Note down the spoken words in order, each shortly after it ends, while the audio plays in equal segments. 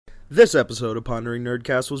This episode of Pondering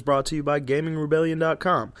Nerdcast was brought to you by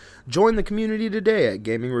GamingRebellion.com. Join the community today at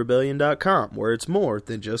GamingRebellion.com, where it's more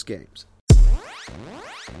than just games.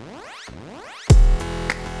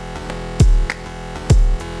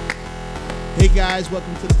 Hey guys,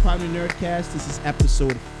 welcome to the Pondering Nerdcast. This is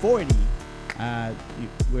episode 40.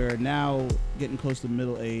 We're now getting close to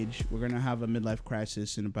middle age. We're going to have a midlife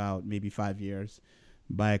crisis in about maybe 5 years.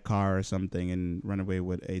 Buy a car or something and run away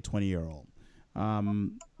with a 20-year-old.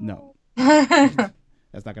 No,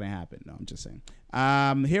 that's not gonna happen. No, I'm just saying.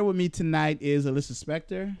 Here with me tonight is Alyssa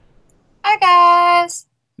Spector. Hi guys.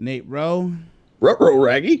 Nate Rowe. Ruh-roh,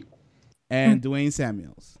 Raggy. And Dwayne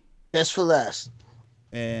Samuels. Best for last.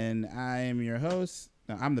 And I am your host.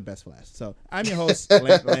 No, I'm the best for last. So I'm your host,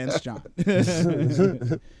 Lance John.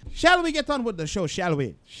 Shall we get on with the show? Shall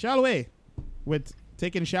we? Shall we? With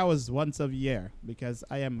taking showers once a year because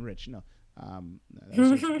I am rich. No.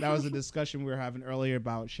 That was a discussion we were having earlier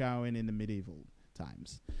about showering in the medieval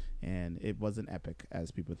times, and it wasn't epic as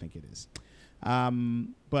people think it is.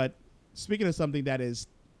 But speaking of something that is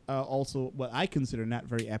also what I consider not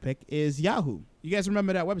very epic is Yahoo. You guys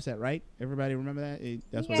remember that website, right? Everybody remember that? Is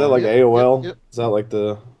that like AOL? Yep. Is that like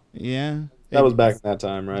the... Yeah. That was back in that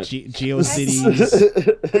time, right?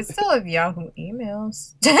 GeoCities. I still have Yahoo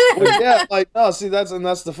emails. Yeah, like, no, see, that's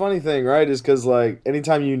the funny thing, right? Is because, like,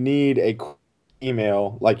 anytime you need a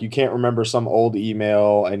email, like, you can't remember some old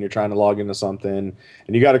email and you're trying to log into something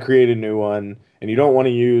and you got to create a new one and you don't want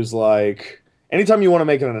to use, like, anytime you want to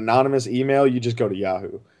make an anonymous email, you just go to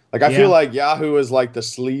Yahoo. Like, I feel like Yahoo is like the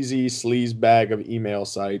sleaze bag of email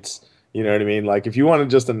sites. You know what I mean? Like, if you want to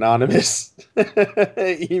just anonymous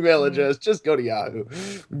email address, just go to Yahoo.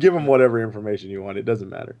 Give them whatever information you want. It doesn't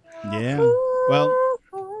matter. Yeah.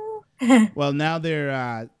 Well, now they're,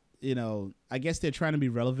 I guess they're trying to be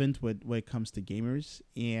relevant when it comes to gamers.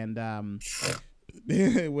 And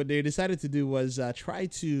what they decided to do was try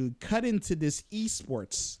to cut into this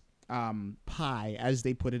esports pie, as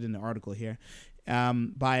they put it in the article here,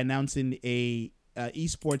 by announcing a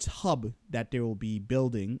esports hub that they will be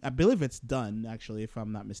building. I believe it's done, actually, if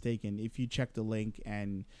I'm not mistaken. If you check the link,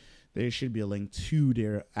 and there should be a link to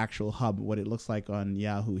their actual hub, what it looks like on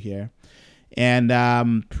Yahoo here.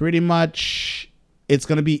 And pretty much it's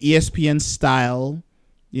going to be ESPN style,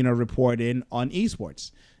 reporting on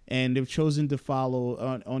esports. And they've chosen to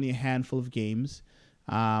follow only a handful of games.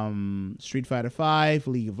 Street Fighter V,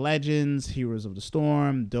 League of Legends, Heroes of the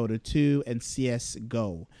Storm, Dota 2, and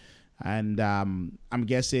CSGO. And I'm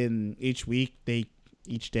guessing each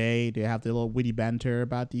day they have their little witty banter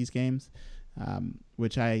about these games,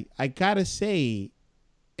 which I gotta say,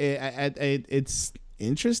 it's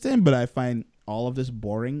interesting, but I find all of this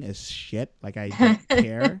boring as shit. Like, I don't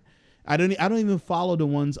care. I don't even follow the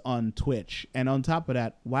ones on Twitch. And on top of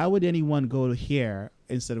that, why would anyone go to here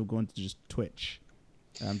instead of going to just Twitch?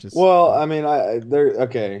 Well, I mean,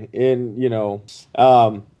 okay.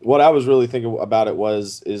 What I was really thinking about it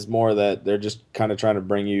is more that they're just kind of trying to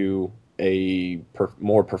bring you a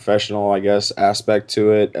more professional, I guess, aspect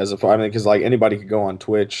to it. Because like anybody could go on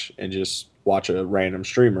Twitch and just watch a random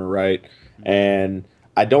streamer, right? And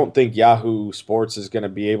I don't think Yahoo Sports is going to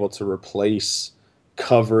be able to replace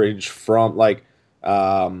coverage from with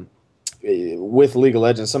League of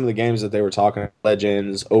Legends. Some of the games that they were talking about,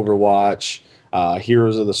 Legends, Overwatch,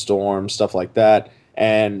 Heroes of the Storm, stuff like that.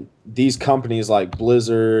 And these companies like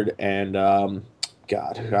Blizzard and I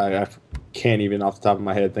can't even off the top of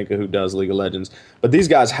my head think of who does League of Legends, but these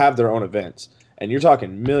guys have their own events, and you're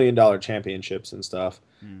talking $1 million championships and stuff,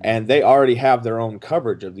 and they already have their own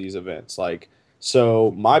coverage of these events. Like,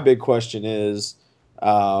 so my big question is,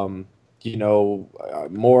 more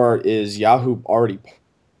is Yahoo already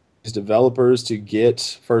developers to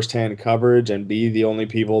get firsthand coverage and be the only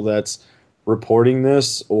people that's reporting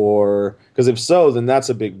this? Or because if so, then that's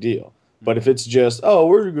a big deal. But if it's just,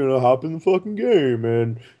 we're gonna hop in the fucking game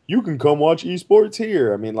and you can come watch esports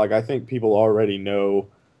here, I mean, like, I think people already know,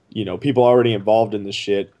 people already involved in this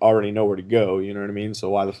shit already know where to go, you know what I mean? So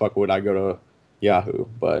why the fuck would I go to Yahoo?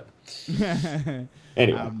 But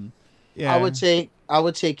anyway, I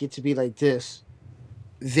would take it to be like this.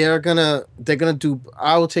 They're gonna do,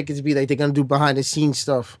 I would take it to be like they're gonna do behind the scenes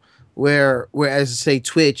stuff whereas say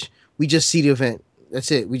Twitch, we just see the event.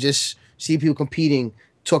 That's it. We just see people competing,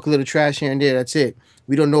 talk a little trash here and there. That's it.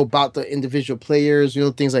 We don't know about the individual players,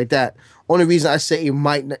 things like that. Only reason I say it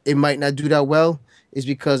might not do that well is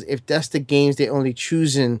because if that's the games they're only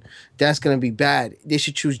choosing, that's gonna be bad. They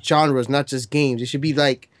should choose genres, not just games. It should be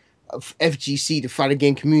like FGC, the fighting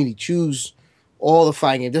game community. Choose all the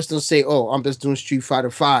fighting games. Just don't say, I'm just doing Street Fighter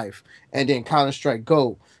V and then Counter-Strike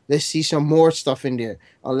Go. Let's see some more stuff in there,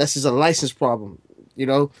 unless it's a license problem. you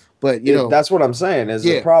know. But you know, that's what I'm saying. Is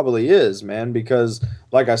Yeah. it probably is, man, because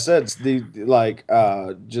like I said, it's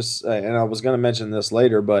and I was gonna mention this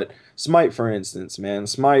later, but Smite, for instance, man,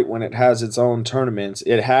 Smite, when it has its own tournaments,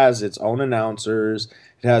 it has its own announcers,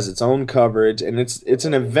 it has its own coverage, and it's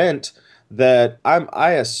an event that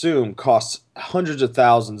I assume costs hundreds of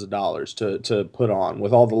thousands of dollars to put on,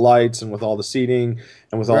 with all the lights and with all the seating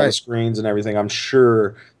and with all the Right. screens and everything. I'm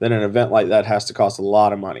sure that an event like that has to cost a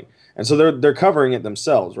lot of money. And so they're covering it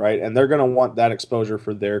themselves, right? And they're going to want that exposure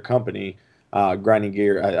for their company, Grinding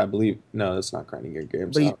Gear. I believe no, it's not Grinding Gear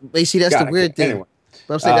Games. but you see, that's the weird thing. Anyway,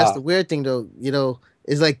 But I'm saying that's the weird thing, though. You know,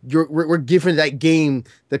 it's like we're giving that game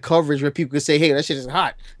the coverage where people can say, "Hey, that shit is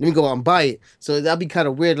hot. Let me go out and buy it." So that'd be kind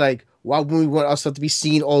of weird. Like, why wouldn't we want our stuff to be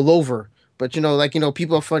seen all over? But you know, like, you know,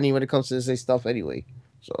 people are funny when it comes to this stuff anyway.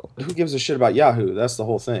 So who gives a shit about Yahoo? That's the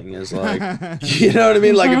whole thing. Is like, you know what I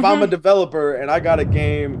mean? Like, if I'm a developer and I got a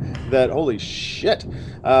game that, holy shit,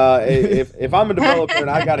 if I'm a developer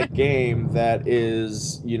and I got a game that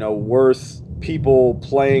is, you know, worth people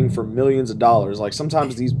playing for millions of dollars, like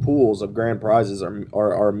sometimes these pools of grand prizes are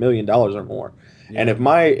 $1 million or more. And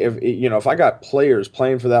if I got players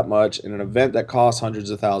playing for that much in an event that costs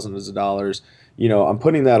hundreds of thousands of dollars, you know, I'm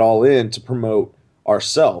putting that all in to promote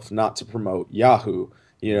ourselves, not to promote Yahoo.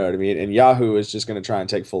 You know what I mean? And Yahoo is just going to try and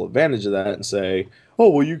take full advantage of that and say, oh,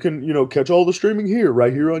 well, you can, you know, catch all the streaming here,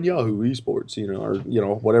 right here on Yahoo Esports, you know, or, you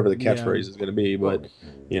know, whatever the catchphrase is going to be. But,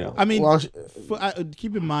 you know. I mean, Well,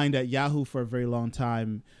 keep in mind that Yahoo for a very long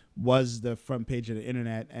time was the front page of the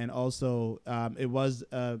internet, and also it was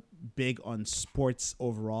big on sports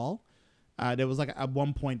overall. There was like at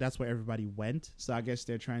one point that's where everybody went, so I guess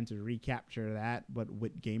they're trying to recapture that, but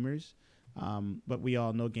with gamers. But we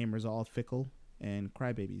all know gamers are all fickle and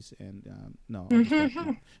crybabies, and no,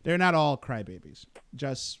 they're not all crybabies,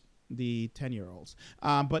 just the 10-year-olds.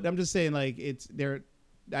 But I'm just saying, like,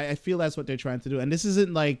 I feel that's what they're trying to do. And this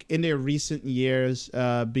isn't like in their recent years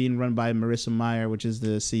being run by Marissa Mayer, which is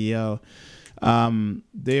the CEO.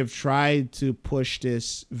 They've tried to push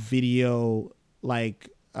this video like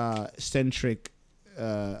centric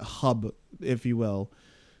hub, if you will,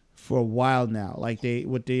 for a while now. Like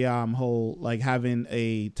with the whole like having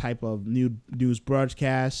a type of news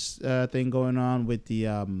broadcast thing going on with the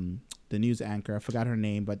news anchor. I forgot her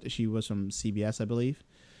name, but she was from CBS, I believe.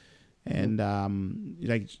 And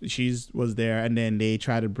like was there, and then they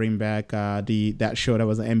tried to bring back that show that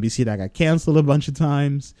was on NBC that got canceled a bunch of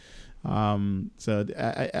times. So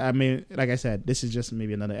I mean, like I said, this is just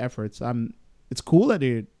maybe another effort. So it's cool that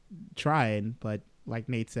they're trying, but like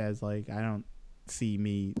Nate says, like, I don't see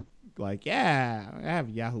me like, yeah, I have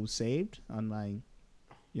Yahoo saved on my,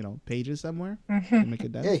 you know, pages somewhere to make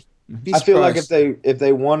it done. hey, be I feel like surprised. if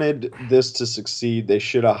they wanted this to succeed, they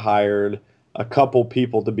should have hired a couple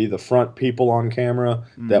people to be the front people on camera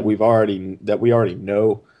that we already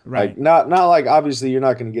know. Right. Like not like, obviously you're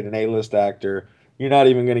not going to get an A-list actor. You're not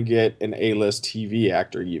even going to get an A-list TV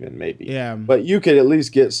actor even, maybe. Yeah. But you could at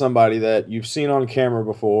least get somebody that you've seen on camera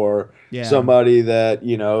before, Yeah. somebody that,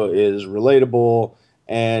 you know, is relatable.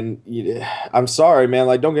 And I'm sorry, man,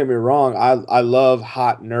 like, don't get me wrong, I love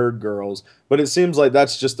hot nerd girls, but it seems like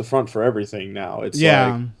that's just the front for everything now. It's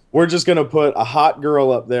like, we're just going to put a hot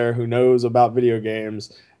girl up there who knows about video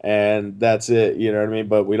games, and that's it, you know what I mean?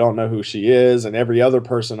 But we don't know who she is, and every other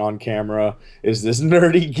person on camera is this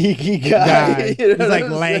nerdy, geeky guy. You know He's like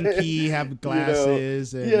what I'm lanky, saying? have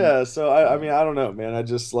glasses. And... Yeah, so I mean, I don't know, man. I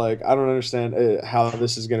just, like, I don't understand how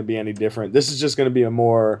this is going to be any different. This is just going to be a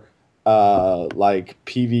more like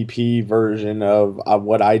PvP version of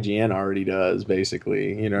what IGN already does,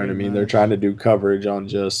 basically. You know what I mean? They're trying to do coverage on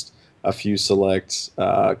just a few select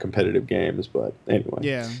competitive games, but anyway.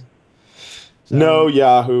 Yeah. So, no,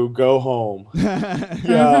 Yahoo, go home.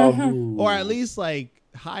 Yahoo. Or at least like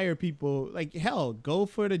hire people. Like, hell, go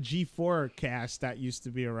for the G4 cast that used to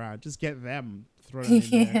be around. Just get them thrown in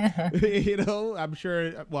there. You know, I'm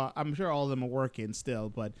sure all of them are working still,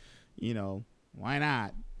 but you know, why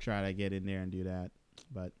not try to get in there and do that?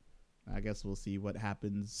 But I guess we'll see what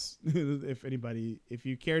happens. If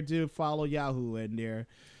you care to follow Yahoo and their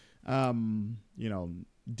you know,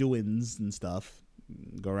 doings and stuff,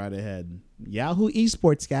 go right ahead. Yahoo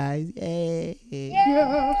Esports, guys. Yay.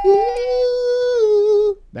 Yahoo.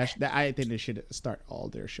 I think they should start all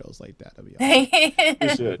their shows like that, to be honest. We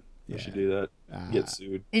should. Yeah. We should do that. Get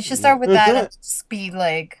sued. You should start with that and just be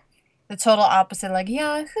like the total opposite, like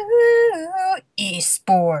Yahoo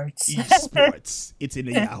Esports. Esports. It's in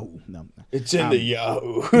the Yahoo. No. It's in the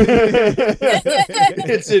Yahoo.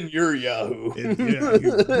 It's in your Yahoo.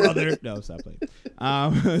 Your brother. No, stop playing.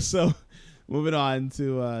 So moving on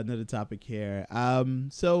to another topic here.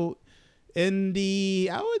 So In the,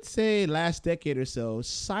 I would say, last decade or so,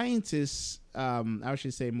 scientists, I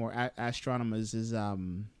should say more astronomers, is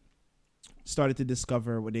started to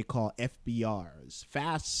discover what they call FBRs,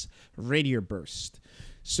 fast radio burst.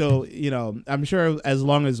 So, I'm sure as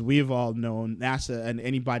long as we've all known, NASA and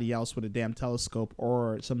anybody else with a damn telescope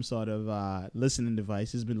or some sort of listening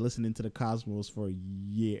device has been listening to the cosmos for a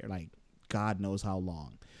year, like God knows how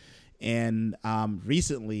long. And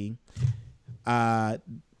recently,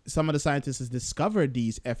 some of the scientists have discovered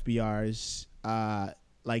these FBRs,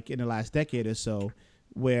 like in the last decade or so,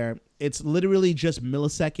 where it's literally just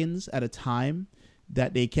milliseconds at a time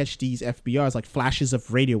that they catch these FBRs, like flashes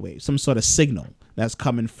of radio waves, some sort of signal that's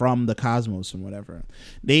coming from the cosmos and whatever.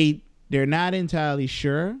 They're not entirely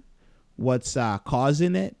sure what's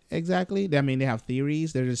causing it exactly. I mean, they have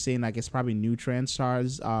theories. They're just saying like it's probably neutron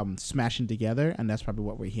stars smashing together, and that's probably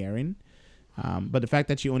what we're hearing. But the fact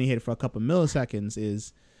that you only hit it for a couple milliseconds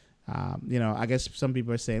is, I guess some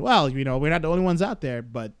people are saying, well, we're not the only ones out there,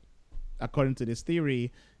 but according to this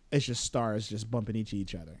theory, it's just stars just bumping into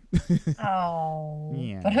each other. Oh.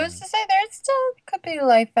 Yeah. But who's to say there still could be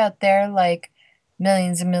life out there, like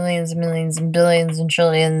millions and millions and millions and billions and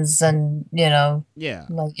trillions and, Yeah.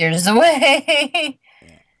 like years away.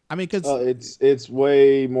 I mean, because it's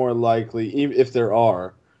way more likely, even if there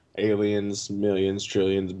are aliens millions,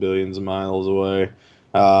 trillions, billions of miles away,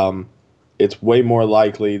 it's way more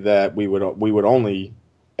likely that we would only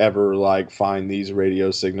ever like find these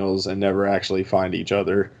radio signals and never actually find each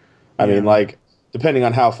other. I mean, like, depending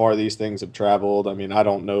on how far these things have traveled. I mean, I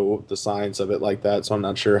don't know the science of it like that, so I'm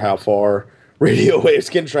not sure how far radio waves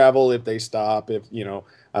can travel if they stop. If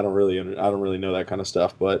I don't really know that kind of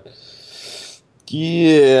stuff, but.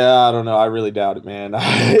 Yeah, I don't know. I really doubt it, man.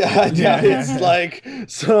 I doubt it's like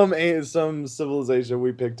some civilization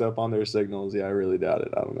we picked up on their signals. Yeah, I really doubt it.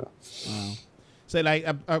 I don't know. Wow. So, like,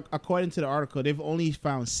 according to the article, they've only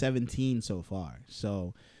found 17 so far.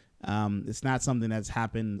 So, it's not something that's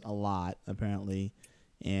happened a lot, apparently.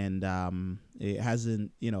 And it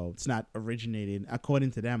hasn't, it's not originated,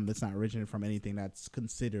 according to them, it's not originated from anything that's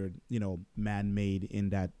considered, man-made in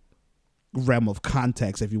that realm of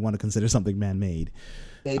context, if you want to consider something man-made.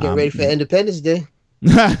 They get ready for Independence Day.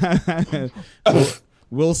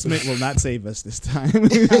 Will Smith will not save us this time.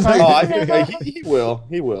 He will.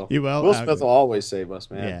 He will. He will. Will Smith will always save us,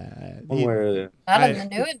 man. Yeah. One way or the other. Not on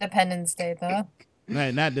the new Independence Day, though.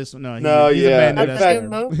 Right, not this one. He's Not abandoned the us. new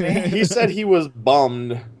movie. He said he was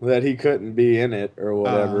bummed that he couldn't be in it or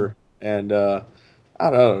whatever. And I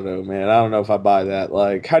don't know, man. I don't know if I buy that.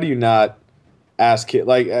 Like, how do you not ask it?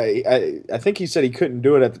 Like, I think he said he couldn't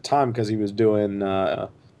do it at the time because he was doing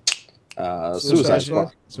Suicide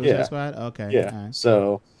Squad. Suicide Squad? Okay. Yeah. Right.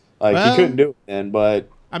 So, like, Well, he couldn't do it then, but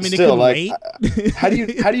I mean, still, they like, wait. how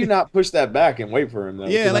do you not push that back and wait for him though?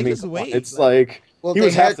 Yeah, 'Cause, like, I mean, just come on, wait. It's like Well, he they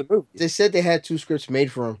was half had- the movie. They said they had 2 scripts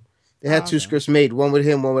made for him. They had 2 Okay. scripts made, one with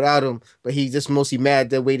him, one without him. But he's just mostly mad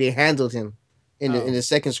the way they handled him in the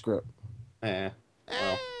second script. Well.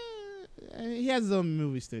 He has his own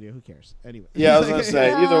movie studio. Who cares? Anyway. Yeah, I was gonna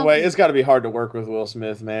say. Either way, it's got to be hard to work with Will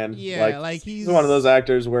Smith, man. Yeah, like he's one of those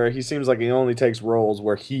actors where he seems like he only takes roles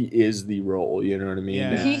where he is the role. You know what I mean? Yeah.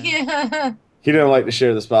 And Yeah. he didn't like to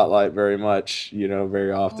share the spotlight very much.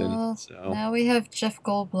 Very often. Well, So now we have Jeff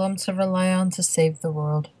Goldblum to rely on to save the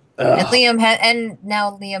world. Ugh. And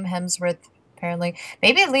now Liam Hemsworth, apparently.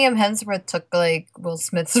 Maybe Liam Hemsworth took, like, Will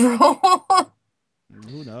Smith's role.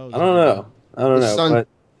 Who knows? I don't know. His son- But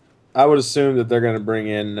I would assume that they're gonna bring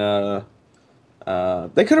in. They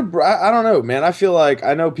could have. I don't know, man. I feel like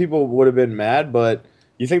I know people would have been mad, but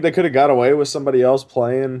you think they could have got away with somebody else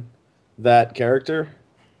playing that character?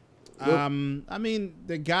 I mean,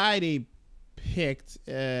 the guy they picked,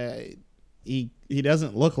 he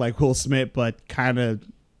doesn't look like Will Smith, but kind of,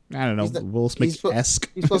 I don't know, He's the- Will Smith esque.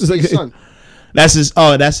 He's supposed to be his son. That's his.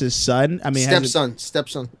 Oh, that's his son. I mean,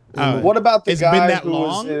 Stepson. Oh, What about the It's been guy that who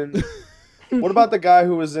long? was in? What about the guy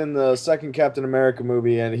who was in the second Captain America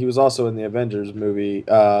movie and he was also in the Avengers movie?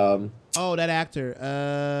 Oh, that actor.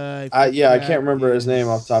 I can't remember his name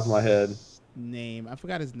off the top of my head. I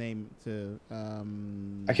forgot his name too.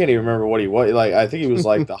 I can't even remember what he was. Like, I think he was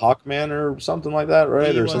like the Hawkman or something like that,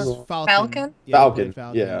 right? He Or was something. Falcon? Yeah, he Falcon.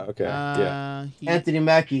 played Yeah, okay, yeah. Anthony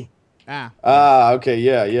Mackie. Okay,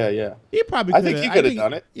 yeah. He probably. I think he could have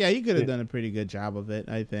done it. Yeah, he could have Yeah. done a pretty good job of it.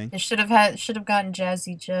 I think. They should have gotten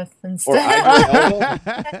Jazzy Jeff Or instead. Idris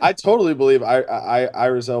Elba. I totally believe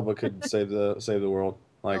Iris Elba could save the world.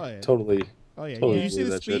 Like, Oh, yeah. totally. Oh yeah, Totally did you see believe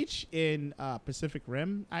the that shit. speech in Pacific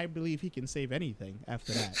Rim? I believe he can save anything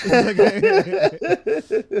after that.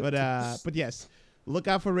 but yes, look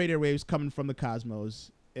out for radio waves coming from the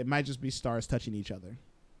cosmos. It might just be stars touching each other.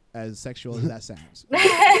 as sexual as that sounds.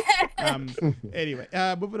 Anyway,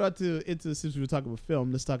 moving on into since we were talking about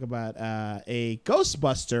film, let's talk about a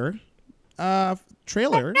Ghostbuster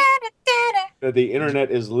trailer. That the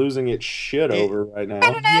internet is losing its shit over right now.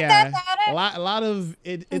 Yeah, a lot of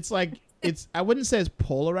it. It's like I wouldn't say it's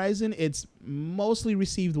polarizing. It's mostly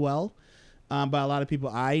received well by a lot of people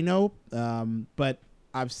I know. But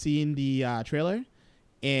I've seen the trailer,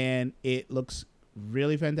 and it looks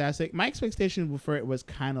really fantastic. My expectation for it was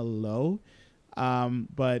kind of low,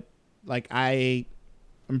 but like I'm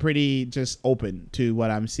pretty just open to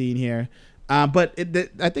what I'm seeing here. But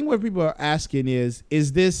I think what people are asking is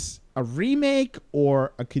this a remake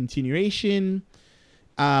or a continuation?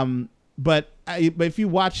 But if you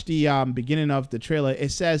watch the beginning of the trailer,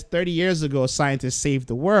 it says 30 years ago, scientists saved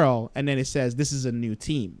the world, and then it says this is a new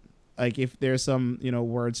team. Like if there's some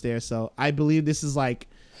words there, so I believe this is like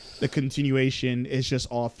the continuation. Is just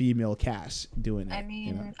all female cast doing it. I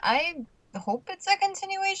mean, I hope it's a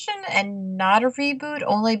continuation and not a reboot,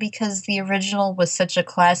 only because the original was such a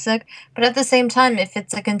classic. But at the same time, if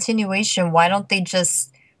it's a continuation, why don't they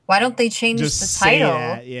change the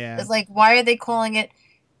title? Yeah. It's like, why are they calling it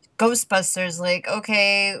Ghostbusters? Like,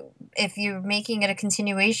 okay, if you're making it a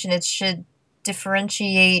continuation, it should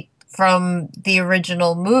differentiate from the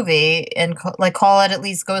original movie and call it at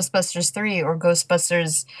least Ghostbusters 3 or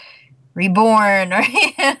Ghostbusters Reborn or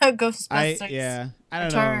Ghostbusters. I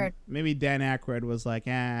don't know. Maybe Dan Aykroyd was like,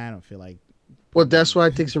 I don't feel like. Well, that's why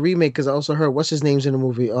I think it's a remake, because I also heard what's his name's in the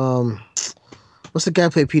movie. What's the guy who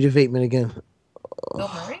played Peter Venkman again? Bill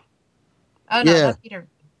Murray? Oh no, Yeah. not Peter.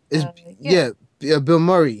 Bill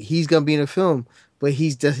Murray. He's gonna be in the film, but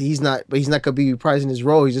he's not gonna be reprising his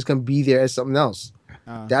role. He's just gonna be there as something else.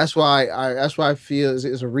 That's why I feel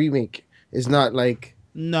it's a remake. It's not like.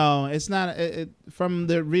 No, it's not. From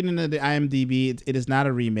the reading of the IMDb, it is not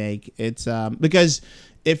a remake. It's because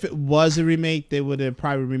if it was a remake, they would have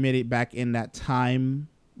probably remade it back in that time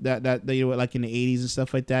that they were like in the 80s and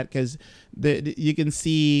stuff like that. Because you can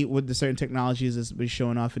see with the certain technologies that's been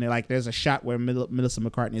showing off in it. Like there's a shot where Melissa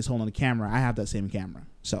McCartney is holding the camera. I have that same camera,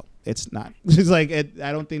 so it's not. It's like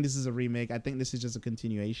I don't think this is a remake. I think this is just a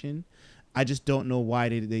continuation. I just don't know why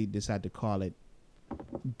they decide to call it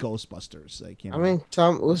Ghostbusters. Like, I mean,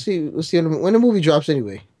 Tom, we'll see when the movie drops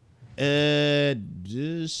anyway.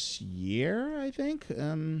 This year, I think.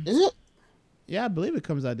 Is it? Yeah, I believe it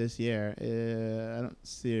comes out this year. I don't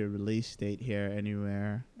see a release date here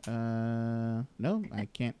anywhere. No, I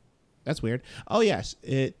can't. That's weird. Oh yes,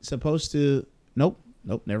 it's supposed to.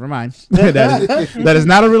 Nope, never mind. that is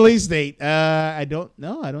not a release date. I don't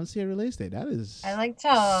see a release date. That is. I liked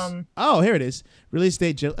Oh, here it is. Release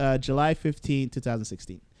date July 15,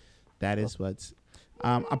 2016. That is what's.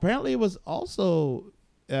 Apparently, it was also.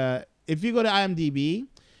 If you go to IMDb,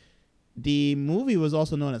 the movie was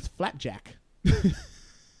also known as Flapjack.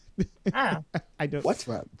 Oh. I don't. What's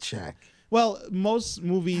Flapjack? Well, most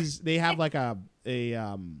movies they have like a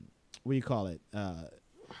what do you call it?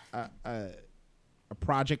 A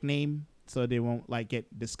project name, so they won't like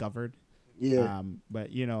get discovered. Yeah. But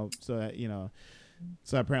so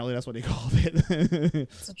apparently that's what they called it.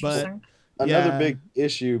 But another big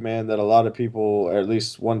issue, man, that a lot of people, or at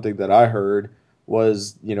least one thing that I heard,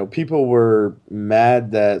 was people were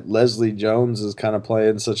mad that Leslie Jones is kind of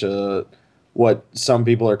playing such a what some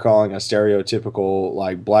people are calling a stereotypical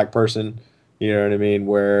like black person. You know what I mean?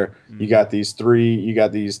 Where you got these three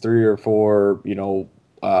or four,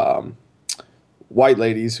 white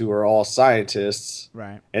ladies who are all scientists,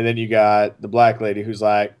 right? And then you got the black lady who's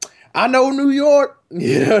like, I know New York.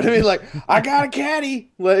 You know what I mean? Like, I got a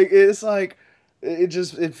caddy. Like, it's like,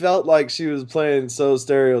 it felt like she was playing so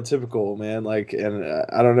stereotypical, man. Like, and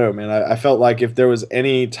I don't know, man. I felt like if there was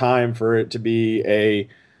any time for it to be a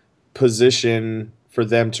position for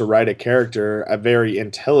them to write a character, a very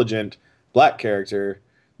intelligent black character,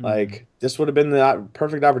 like this would have been the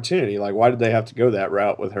perfect opportunity. Like, why did they have to go that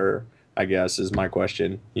route with her? I guess is my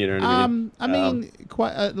question. You know what I mean? I mean,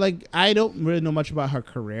 quite like I don't really know much about her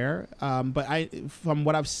career, but from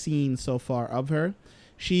what I've seen so far of her,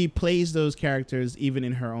 she plays those characters even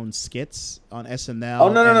in her own skits on SNL.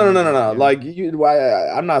 Oh no! Like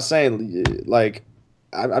I'm not saying like.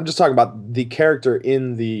 I'm just talking about the character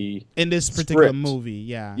in this particular movie.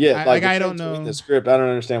 Yeah. I don't know in the script. I don't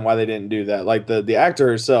understand why they didn't do that. Like the actor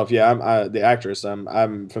herself. Yeah, the actress.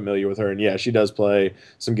 I'm familiar with her, and yeah, she does play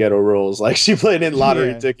some ghetto roles. Like she played in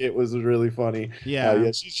Lottery Ticket was really funny.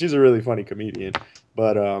 Yeah, she's a really funny comedian.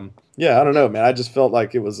 But Yeah, I don't know, man. I just felt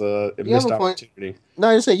like it was a You have missed a point. opportunity. No,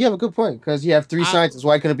 I say you have a good point because you have 3 I- scientists.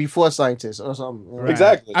 Why couldn't it be 4 scientists or something? Right.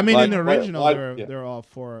 Exactly. I mean, Like, in the why- original, why- they're yeah. they're all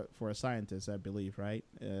four scientists, I believe, right?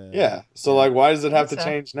 Yeah. So like, why does it have to So-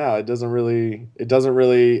 change now? It doesn't really.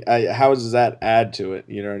 How does that add to it?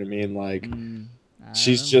 You know what I mean? Like, I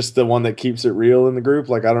she's don't know. just the one that keeps it real in the group.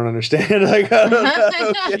 Like, I don't understand. Like, I don't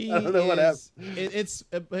know. I don't know what happened. It's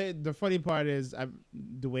the funny part is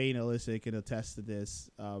Dwayne Alyssa can attest to this.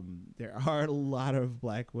 There are a lot of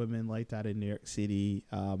black women like that in New York City.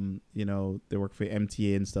 They work for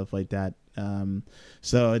MTA and stuff like that.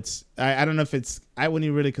 So it's I don't know if I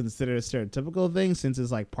wouldn't really consider it a stereotypical thing since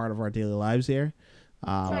it's like part of our daily lives here.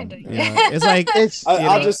 Kinda, It's like It's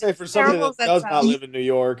I'll just say for somebody Terrible that as that does not sounds. live in New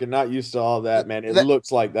York and not used to all that, man, it That-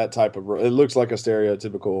 looks like that type of. It looks like a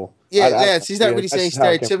stereotypical. She's not really saying that's how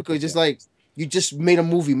it came stereotypical. from. It's just like you just made a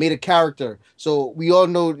movie, made a character. So we all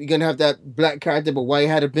know you're gonna have that black character, but why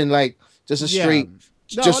had it been like just a straight,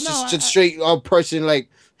 just straight person like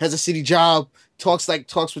has a city job, talks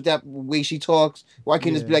with that way she talks. Why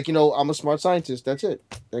can't it be Yeah. like I'm a smart scientist? That's it.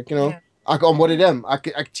 Like Yeah. I'm one of them. I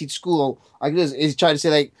could teach school. I could just is trying to say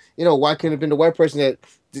like why couldn't it have been the white person that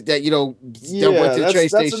that went to the train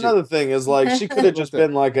that's station? another thing. Is like she could have just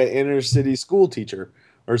been like an inner city school teacher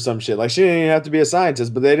or some shit. Like she didn't even have to be a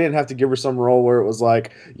scientist, but they didn't have to give her some role where it was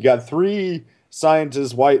like you got 3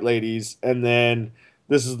 scientist white ladies, and then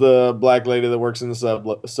this is the black lady that works in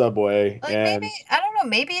the subway. Like And maybe I don't know.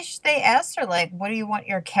 Maybe they asked her like, "What do you want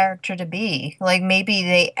your character to be?" Like maybe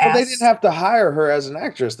they well, asked. they didn't have to hire her as an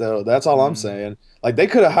actress though. That's all I'm Mm. saying. Like they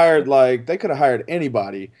could have hired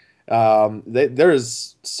anybody.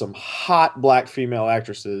 There's some hot black female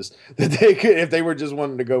actresses that they could, if they were just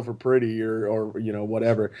wanting to go for pretty or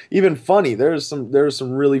whatever. Even funny. There's some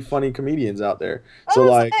really funny comedians out there. Oh, So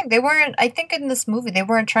that's like, the thing. They weren't. I think in this movie they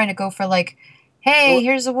weren't trying to go for like, "Hey, Well-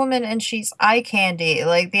 here's a woman and she's eye candy."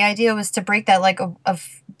 Like the idea was to break that like a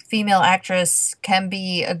female actress can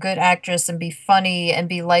be a good actress and be funny and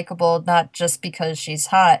be likable, not just because she's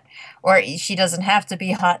hot, or she doesn't have to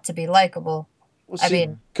be hot to be likable. well, I she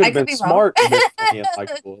mean, could I have could been be wrong. smart and been funny and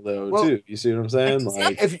likable though Well, too. You see what I'm saying? It's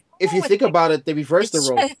Like, If you think about it, they reversed the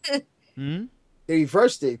role. Hmm? They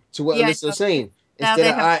reversed it to what Yeah, Alyssa was okay. saying. Now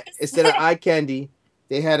Instead they of have- eye candy,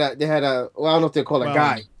 they had a well, I don't know if they call it Well,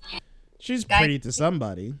 guy. She's Guy- pretty to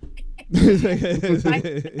somebody.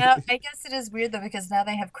 Now, I guess it is weird though because now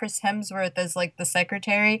they have Chris Hemsworth as like the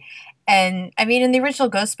secretary, and I mean in the original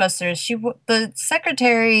Ghostbusters, the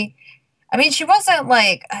secretary, I mean she wasn't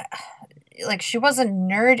like she wasn't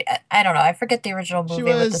nerd. I don't know. I forget the original movie. She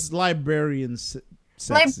with was librarian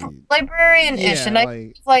sexy. librarian-ish, Yeah, and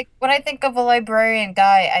I like when I think of a librarian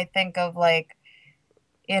guy, I think of like,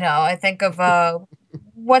 I think of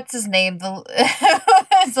what's his name?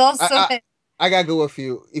 It's also. I gotta go with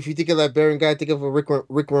you. If you think of that Baron guy, think of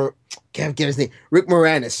a can't get his name. Rick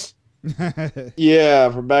Moranis.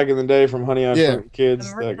 yeah, from back in the day, from Honey I Yeah. Shrunk Kids.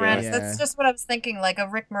 And Rick That guy. Moranis. Yeah. That's just what I was thinking, like a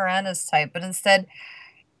Rick Moranis type, but instead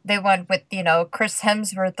they went with Chris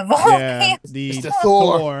Hemsworth of all yeah, names. the Mr.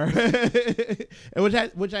 Thor,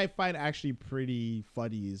 And which I find actually pretty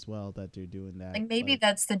funny as well that they're doing that. Like maybe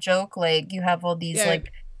that's the joke. Like you have all these Yeah,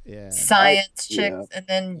 like yeah. science yeah. chicks, and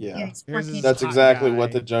then Yeah. these Here's quirky. his- That's hot exactly guy.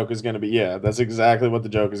 what the joke is going to be. Yeah, that's exactly what the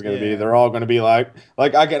joke is going to Yeah. be. They're all going to be like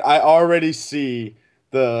I already see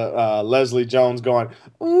the Leslie Jones going,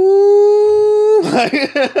 ooh.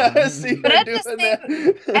 I see But her at the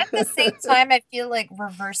doing that. At the same time, I feel like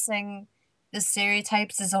reversing the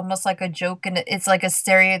stereotypes is almost like a joke, and it's like a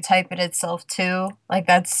stereotype in itself too. Like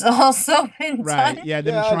that's also been Right. done. Yeah,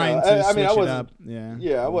 them Yeah, I know. trying to I switch mean, I it wasn't- up. Yeah.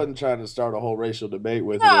 Yeah, I wasn't trying to start a whole racial debate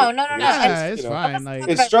with No, it. no, no, no. Yeah, I it's you know, fine. Let's Like talk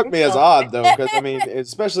It about struck me as racial. odd though, because I mean,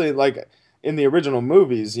 especially like in the original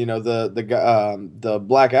movies, the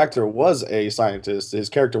black actor was a scientist. His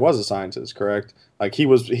character was a scientist, correct? Like he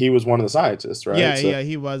was one of the scientists, right? Yeah, So, yeah,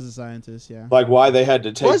 he was a scientist. Yeah. Like why they had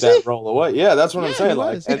to take Was that he? role away? Yeah, that's what Yeah, I'm saying. he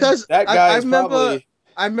Like was. and Because that I guy is remember- probably.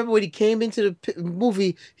 I remember when he came into the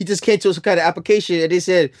movie, he just came to some kind of application, and they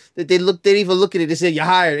said that they didn't even look at it. They said you're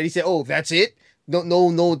hired, and he said, "Oh, that's it? No,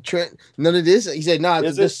 none of this." He said, "Nah,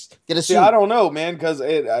 Is it? just get a See, suit." I don't know, man, because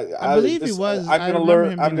I believe he was. I I'm gonna remember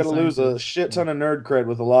learn. him I'm being a gonna lose a scientist. shit ton of nerd cred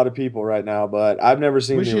with a lot of people right now, but I've never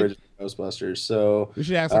seen We the should- original Ghostbusters, so We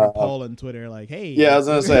should ask like a poll on Twitter, like, "Hey." yeah, I was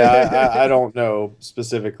gonna say I don't know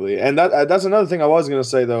specifically, and that's another thing I was gonna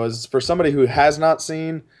say though is for somebody who has not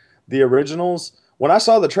seen the originals. When I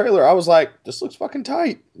saw the trailer, I was like, "This looks fucking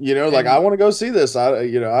tight," like I want to go see this. I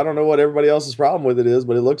don't know what everybody else's problem with it is,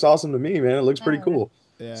 but it looks awesome to me, man. It looks pretty Oh. cool.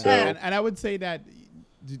 Yeah. So- And I would say that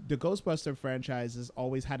the Ghostbuster franchise has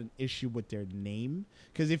always had an issue with their name,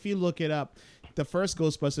 because if you look it up, the first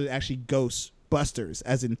Ghostbusters is actually Ghostbusters,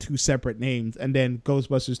 as in two separate names, and then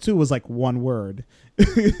Ghostbusters 2 was like one word.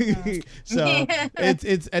 So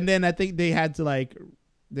it's and then I think they had to like.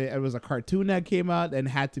 It was a cartoon that came out and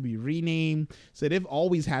had to be renamed. So they've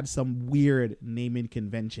always had some weird naming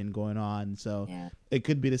convention going on. So it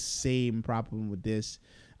could be the same problem with this.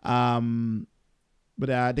 But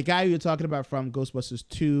the guy you're talking about from Ghostbusters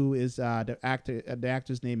 2 is the actor. The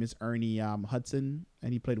actor's name is Ernie Hudson,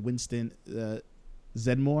 and he played Winston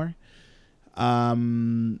Zedmore.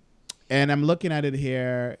 And I'm looking at it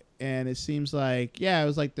here, and it seems like it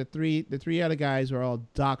was like the three other guys were all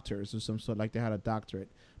doctors of some sort, like they had a doctorate.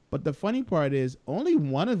 But the funny part is only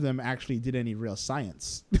one of them actually did any real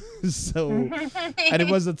science. So, and it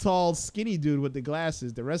was a tall, skinny dude with the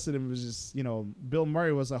glasses. The rest of them was just, Bill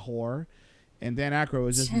Murray was a whore, and Dan Aykroyd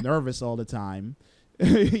was just nervous all the time.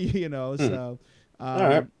 So. All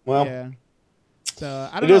right. Well. Yeah. So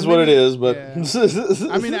I don't know. It know, is what it is, but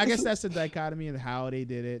I mean, I guess that's the dichotomy of how they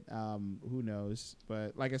did it. Who knows?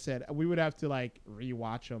 But like I said, we would have to like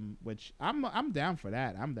rewatch them, which I'm down for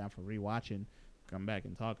that. I'm down for rewatching, come back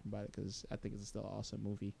and talk about it, because I think it's still an awesome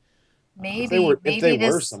movie. Maybe if they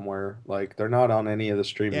were somewhere, like they're not on any of the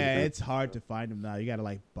streaming. Yeah, it's hard to find them now. You got to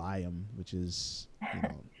like buy them, which is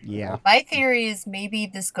yeah. My theory is maybe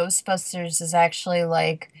this Ghostbusters is actually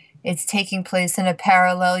like it's taking place in a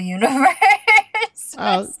parallel universe.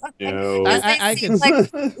 No.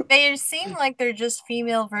 They seem like they're just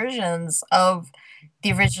female versions of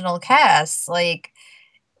the original cast. Like,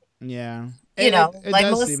 yeah, it like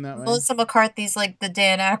Melissa McCarthy's like the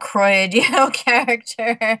Dan Aykroyd,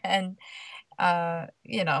 character, and No,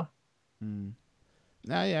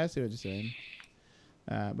 yeah, I see what you're saying.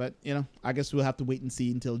 But I guess we'll have to wait and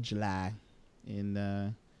see until July.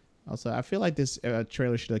 And also, I feel like this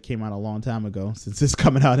trailer should have came out a long time ago, since it's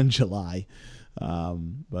coming out in July.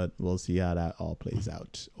 But we'll see how that all plays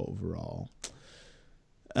out overall.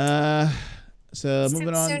 So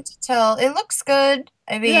moving on. Soon to tell. It looks good.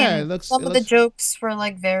 I mean, some of the jokes were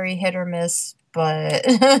like very hit or miss, but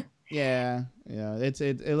yeah,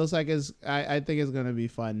 it looks like it's. I think it's gonna be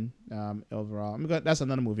fun. Overall, that's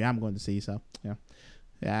another movie I'm going to see. So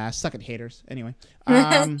yeah, suck it, haters. Anyway,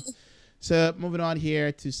 so moving on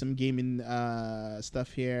here to some gaming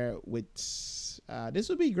stuff here, which this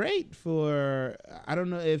would be great for. I don't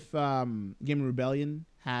know if Gaming Rebellion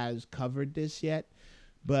has covered this yet,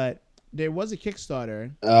 but there was a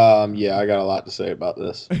Kickstarter. Yeah, I got a lot to say about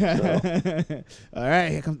this. So. All right,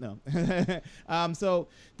 here comes so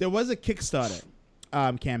there was a Kickstarter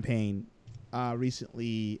campaign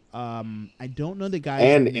recently. I don't know the guy's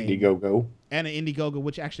and name. Indiegogo. And an Indiegogo,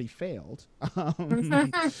 which actually failed.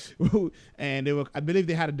 And I believe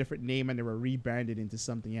they had a different name, and they were rebranded into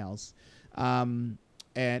something else. And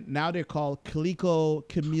now they're called Coleco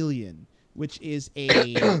Chameleon, which is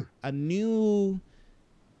a new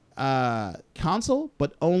console,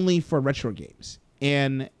 but only for retro games.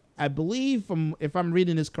 And I believe, if I'm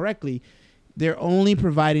reading this correctly, they're only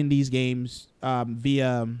providing these games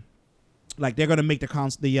via, like, they're going to make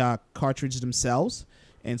the cartridge themselves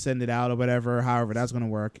and send it out or whatever, however that's going to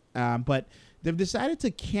work. But they've decided to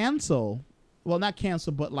not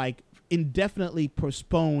cancel, but like indefinitely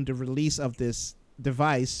postpone the release of this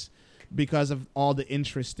device because of all the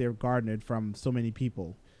interest they've garnered from so many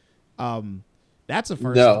people. That's a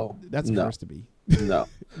first. No, that's a first to be. No,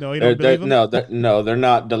 no, you don't believe them? No, they're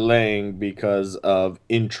not delaying because of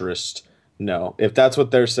interest. No, if that's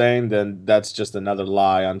what they're saying, then that's just another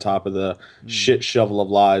lie on top of the shit shovel of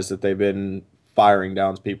lies that they've been firing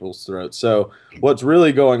down people's throats. So what's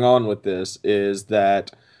really going on with this is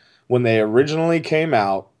that when they originally came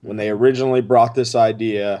out, when they originally brought this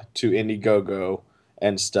idea to Indiegogo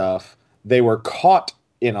and stuff, they were caught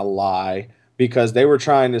in a lie because they were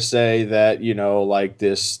trying to say that, like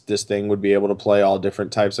this thing would be able to play all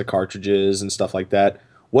different types of cartridges and stuff like that.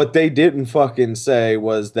 What they didn't fucking say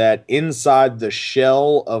was that inside the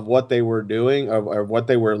shell of what they were doing, or what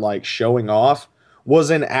they were like showing off,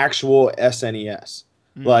 was an actual SNES.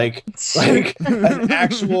 Like an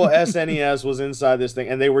actual SNES was inside this thing,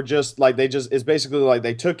 and they were just like it's basically like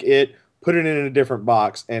they took it, put it in a different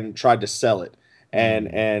box, and tried to sell it,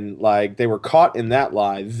 and like they were caught in that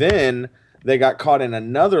lie. Then they got caught in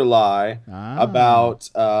another lie about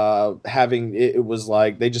having it was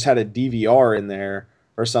like they just had a DVR in there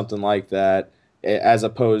or something like that, as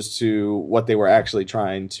opposed to what they were actually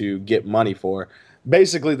trying to get money for.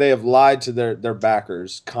 Basically, they have lied to their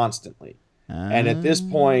backers constantly. And at this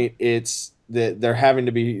point, it's that they're having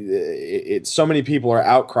to be. So many people are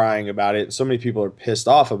outcrying about it. So many people are pissed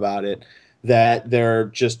off about it that they're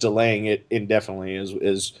just delaying it indefinitely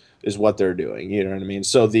is what they're doing. You know what I mean?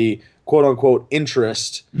 So the quote unquote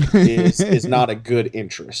interest is not a good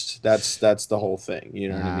interest. That's the whole thing. You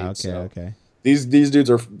know what I mean? Okay, okay. These dudes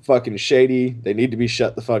are fucking shady. They need to be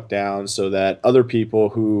shut the fuck down so that other people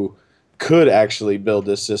who could actually build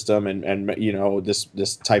this system and you know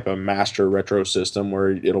this type of master retro system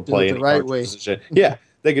where it'll play the in right way. Yeah,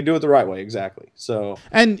 they could do it the right way, exactly. So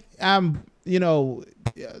And you know,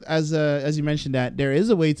 as you mentioned, that there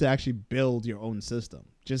is a way to actually build your own system.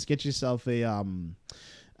 Just get yourself an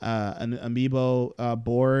Amiibo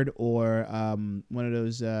board or one of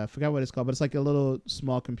those I forgot what it's called, but it's like a little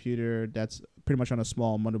small computer that's pretty much on a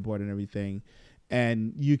small motherboard and everything.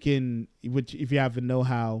 And you can, which if you have the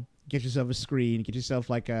know-how, get yourself a screen, get yourself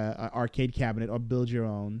like a arcade cabinet or build your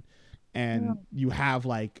own, and you have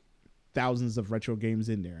like thousands of retro games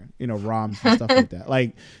in there, you know, ROMs and stuff like that.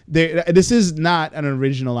 Like this is not an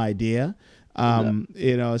original idea.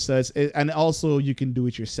 You know, so and also you can do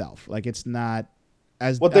it yourself. Like it's not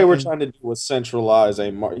as what they were trying to do was centralize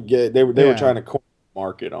a market. They were trying to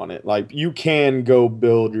market on it. Like you can go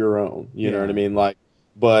build your own, you know what I mean? Like,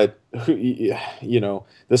 but you know,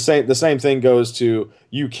 the same thing goes to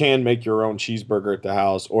you can make your own cheeseburger at the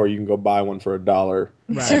house, or you can go buy one for $1.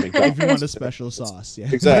 Right. If you want a special sauce,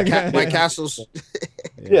 exactly. White Castles.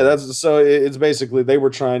 Yeah, that's so. It's basically they were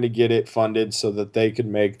trying to get it funded so that they could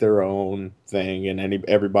make their own thing, and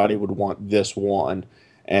everybody would want this one,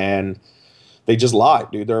 and they just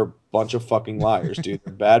lied, dude. They're a bunch of fucking liars, dude.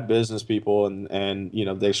 They're bad business people, and you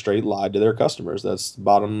know they straight lied to their customers. That's the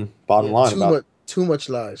bottom line about it. Too much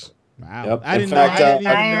lies. Wow. Yep. I didn't Fire,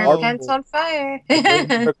 know. pants on fire.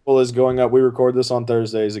 Article is going up. We record this on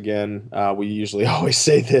Thursdays again. We usually always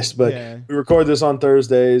say this, but we record this on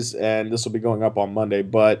Thursdays, and this will be going up on Monday.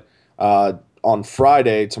 But on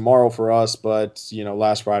Friday, tomorrow for us, but you know,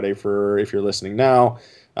 last Friday for if you're listening now,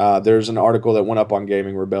 there's an article that went up on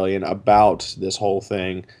Gaming Rebellion about this whole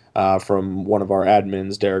thing from one of our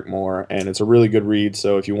admins, Derek Moore, and it's a really good read.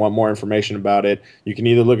 So if you want more information about it, you can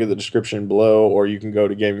either look at the description below or you can go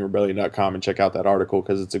to gamingrebellion.com and check out that article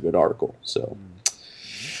because it's a good article. So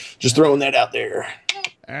just throwing that out there.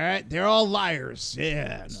 All right, they're all liars.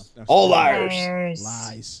 Yeah, all liars.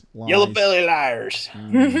 Lies. Yellow belly liars.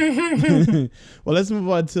 Well, let's move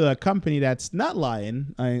on to a company that's not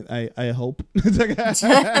lying. I hope. Can't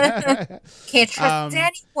trust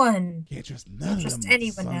anyone. Can't trust none of them.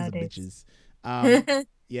 Anyone sons nowadays. Of bitches.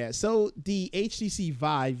 Yeah. So the HTC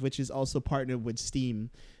Vive, which is also partnered with Steam,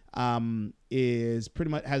 is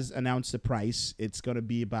pretty much has announced the price. It's going to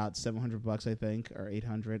be about $700, I think, or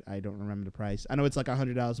 $800. I don't remember the price. I know it's like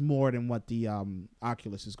 $100 more than what the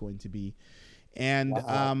Oculus is going to be, and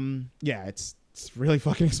yeah, it's really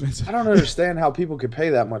fucking expensive. I don't understand how people could pay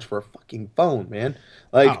that much for a fucking phone, man.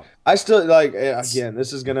 Like, I still, like, again,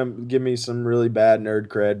 this is going to give me some really bad nerd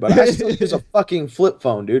cred, but I still use a fucking flip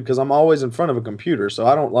phone, dude, because I'm always in front of a computer, so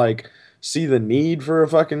I don't, like, see the need for a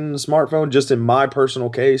fucking smartphone just in my personal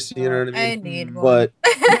case, you know what I mean? I need one. But,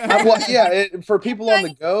 for people on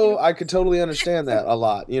the go, I could totally understand that a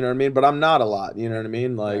lot, you know what I mean? But I'm not a lot, you know what I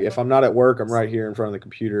mean? Like, if I'm not at work, I'm right here in front of the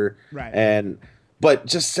computer. Right. But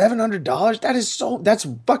just $700, that's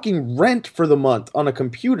fucking rent for the month on a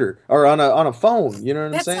computer or on a phone. You know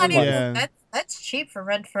what I'm saying? Not even, that's cheap for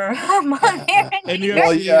rent for a month here.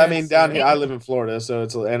 Well, yeah, I mean, down here, I live in Florida, so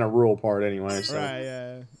it's in a rural part anyway. So. Right,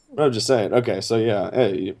 yeah. I'm just saying. Okay, so yeah,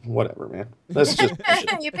 hey, whatever, man. That's just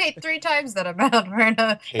you paid 3 times that amount for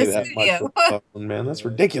a studio. Much for phone, man. That's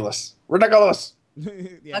ridiculous. Ridiculous.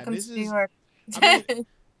 Welcome to New York.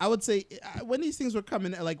 I would say when these things were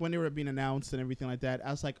coming, like when they were being announced and everything like that, I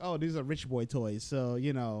was like, oh, these are rich boy toys. So,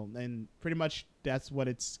 you know, and pretty much that's what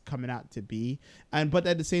it's coming out to be. But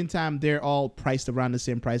at the same time, they're all priced around the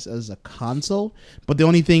same price as a console. But the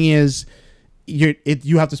only thing is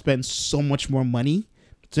you have to spend so much more money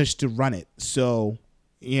just to run it. So,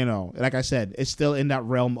 you know, like I said, it's still in that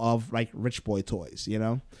realm of like rich boy toys, you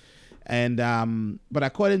know? And but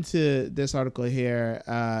according to this article here,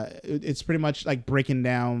 it's pretty much like breaking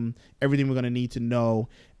down everything we're going to need to know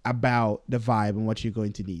about the Vive and what you're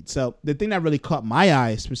going to need. So the thing that really caught my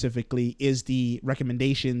eye specifically is the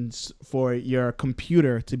recommendations for your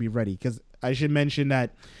computer to be ready, because I should mention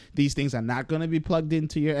that these things are not going to be plugged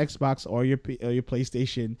into your Xbox or your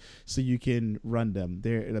PlayStation, so you can run them.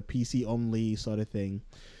 They're a PC only sort of thing.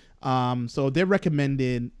 So they're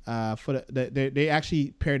recommended they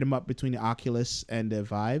actually paired them up between the Oculus and the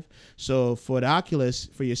Vive. So for the Oculus,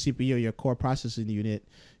 for your CPU, your core processing unit,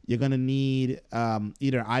 you're gonna need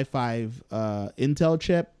either i5 Intel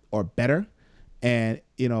chip or better, and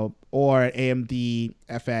or AMD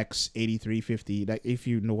FX 8350. Like, if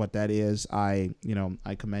you know what that is, I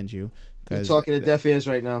commend you. You're talking to deaf ears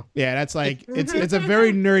right now. Yeah, that's like it's a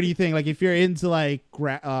very nerdy thing. Like, if you're into like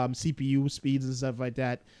CPU speeds and stuff like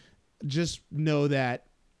that, just know that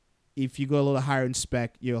if you go a little higher in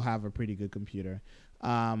spec, you'll have a pretty good computer.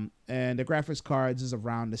 And the graphics cards is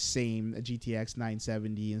around the same, a GTX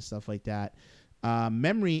 970 and stuff like that.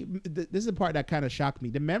 Memory, this is the part that kind of shocked me.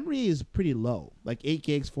 The memory is pretty low, like 8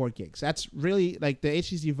 gigs, 4 gigs. That's really, like, the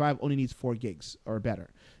HTC Vive only needs 4 gigs or better.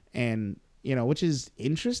 And, which is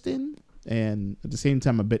interesting. And at the same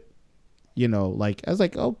time, a bit, like, I was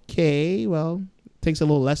like, okay, well, it takes a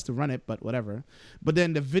little less to run it, but whatever. But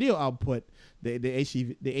then the video output, the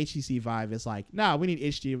HTC Vive is like, nah, we need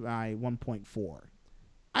HDMI 1.4.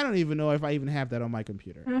 I don't even know if I even have that on my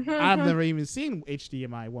computer. I've never even seen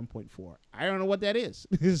HDMI 1.4. I don't know what that is.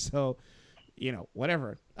 So,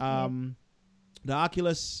 whatever. The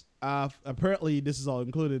Oculus, apparently this is all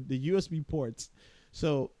included, the USB ports.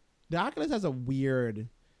 So the Oculus has a weird,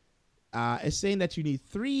 it's saying that you need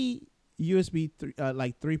 3 USB,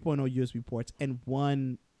 3.0 USB ports and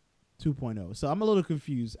 1 2.0. So I'm a little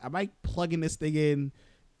confused. Am I plugging this thing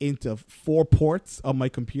into 4 ports on my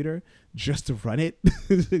computer just to run it?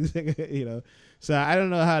 So I don't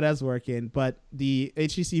know how that's working, but the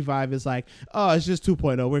HTC Vive is like, oh, it's just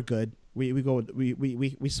 2.0, we're good.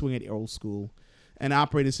 We swing it old school, and the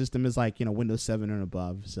operating system is like Windows 7 and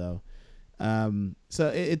above. So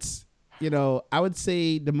it's I would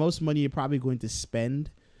say the most money you're probably going to spend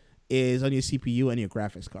is on your CPU and your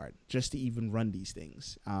graphics card just to even run these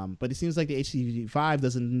things. But it seems like the HTC Vive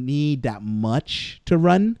doesn't need that much to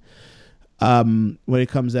run when it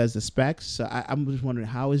comes as the specs. So I'm just wondering,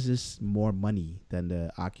 how is this more money than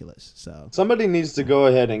the Oculus? So somebody needs to go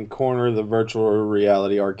ahead and corner the virtual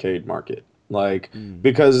reality arcade market.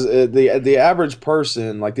 Because the average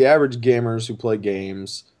person, like the average gamers who play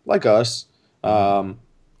games like us,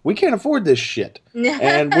 we can't afford this shit.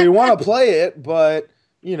 And we want to play it, but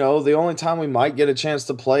the only time we might get a chance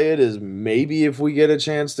to play it is maybe if we get a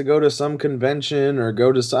chance to go to some convention or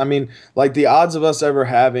go to some, like the odds of us ever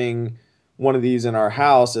having one of these in our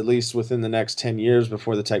house, at least within the next 10 years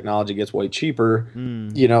before the technology gets way cheaper,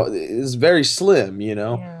 is very slim,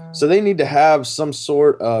 Yeah. So they need to have some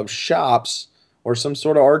sort of shops or some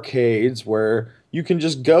sort of arcades where you can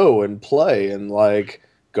just go and play and like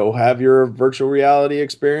go have your virtual reality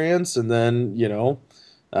experience. And then,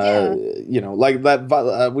 like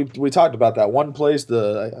that. We talked about that one place.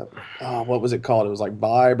 What was it called? It was like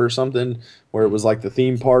Vibe or something, where it was like the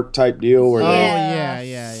theme park type deal. Where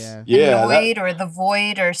the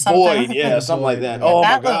Void or something. Void, something like that. Yeah, Oh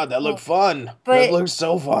that my god, that looked fun. But- That looked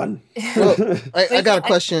so fun. Well, I got a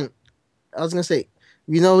question. I was gonna say,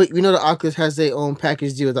 we know the Oculus has their own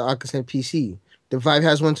package deal with the Oculus and PC. The Vive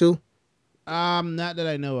has one too. Not that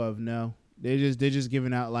I know of. No, they're just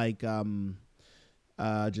giving out like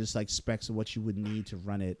just like specs of what you would need to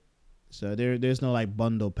run it. So there's no like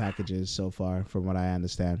bundle packages so far, from what I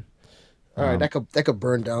understand. All right, that could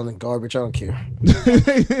burn down in garbage. I don't care.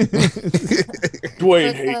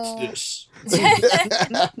 Dwayne hates this.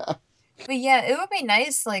 But yeah, it would be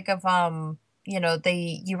nice, like, if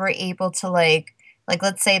you were able to like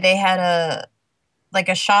let's say they had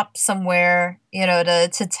a shop somewhere,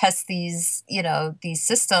 to test these these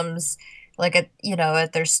systems, like at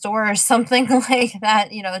their store or something like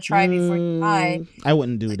that, try before you buy. I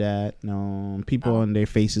wouldn't do that. No, people on their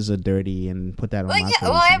faces are dirty and put that on my face.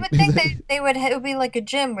 Well, I would think it would be like a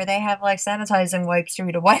gym where they have like sanitizing wipes for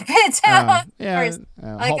you to wipe it down. First.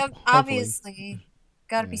 Obviously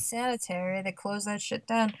got to be sanitary. They close that shit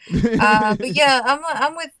down. But yeah,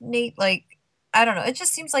 I'm with Nate. Like, I don't know. It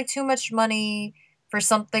just seems like too much money for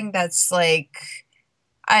something that's like,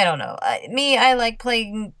 I don't know. I like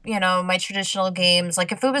playing, my traditional games.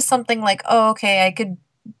 Like, if it was something like, oh, okay, I could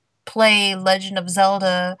play Legend of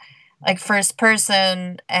Zelda, like, first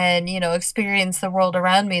person and, experience the world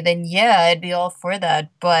around me, then yeah, I'd be all for that.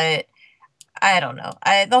 But I don't know.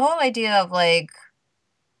 The whole idea of, like,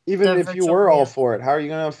 even if you were all for it, how are you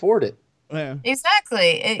going to afford it? Yeah.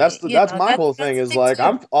 Exactly. That's my whole thing is like too.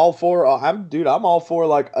 I'm all for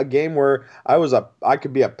like a game where I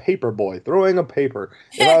could be a paper boy throwing a paper.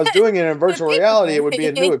 If I was doing it in virtual reality, it would be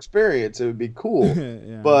a new experience. It would be cool.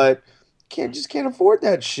 Yeah. But can't afford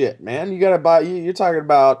that shit, man. You gotta buy. You're talking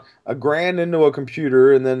about $1,000 into a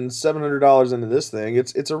computer and then $700 into this thing.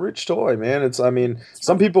 It's a rich toy, man.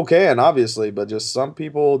 Some people can obviously, but just some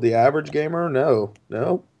people, the average gamer, no.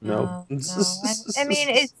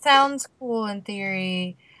 It sounds cool in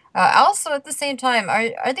theory. Also, at the same time,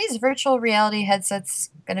 are these virtual reality headsets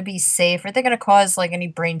going to be safe? Are they going to cause like any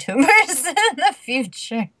brain tumors in the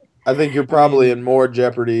future? I think you're probably in more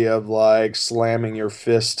jeopardy of like slamming your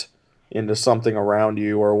fist into something around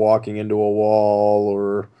you or walking into a wall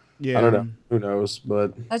or Yeah. I don't know. Who knows?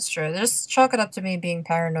 But That's true. Just chalk it up to me being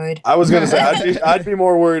paranoid. I was gonna say I'd be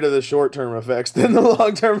more worried of the short term effects than the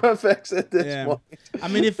long term effects at this Yeah. point. I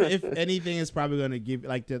mean, if anything, it's probably going to give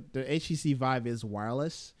like the HTC Vive is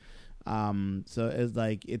wireless, so it's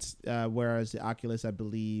like it's whereas the Oculus, I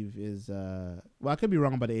believe, is well, I could be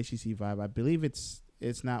wrong about the HTC Vive. I believe it's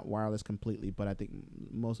not wireless completely, but I think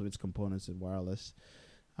most of its components are wireless.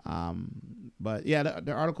 But yeah,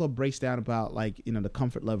 the article breaks down about like the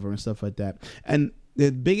comfort level and stuff like that. And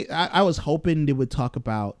the big, I was hoping they would talk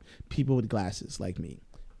about people with glasses like me,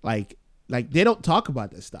 like they don't talk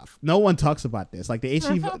about this stuff. No one talks about this. Like the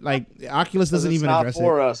HTC, like the Oculus doesn't even address it. It's not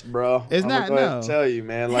for it. us, bro. It's I'm not. gonna go ahead and tell you,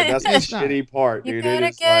 man. Like that's the shitty part, dude. You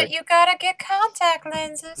gotta get contact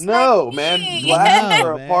lenses. No, like man. me. Glasses No,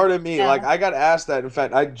 are a man. part of me. Yeah. Like I got asked that. In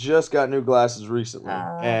fact, I just got new glasses recently,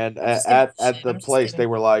 and I'm just at kidding. the I'm just place they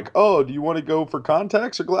kidding. were like, "Oh, do you want to go for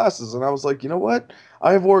contacts or glasses?" And I was like, "You know what?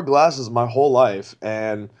 I have wore glasses my whole life,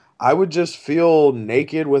 and I would just feel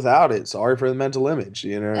naked without it. Sorry for the mental image,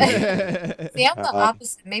 you know." What I mean? See, I'm the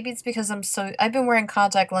opposite. Maybe it's because I've been wearing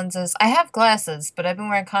contact lenses. I have glasses, but I've been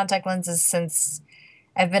wearing contact lenses since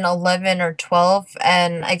I've been 11 or 12,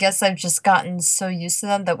 and I guess I've just gotten so used to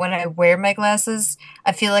them that when I wear my glasses,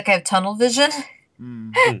 I feel like I have tunnel vision.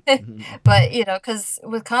 But, because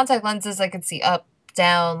with contact lenses, I can see up,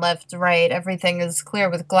 down, left, right, everything is clear.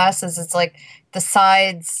 With glasses, it's like the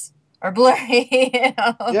sides are blurry,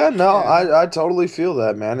 Yeah, no, Yeah. I totally feel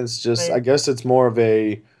that, man. It's just, But I guess it's more of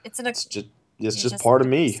a, it's an it's just just part of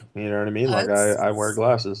me. You know what I mean? Like it's I wear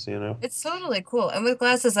glasses, you know. it's totally cool. And with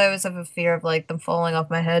glasses, I always have a fear of like them falling off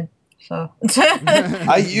my head. So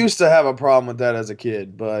I used to have a problem with that as a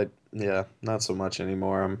kid, but yeah, not so much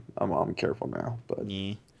anymore. I'm careful now, but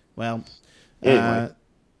Yeah. Well, Anyway.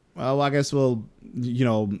 I guess we'll,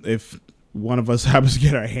 if one of us happens to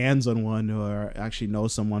get our hands on one or actually know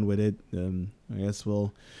someone with it, I guess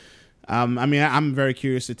we'll. I mean, I'm very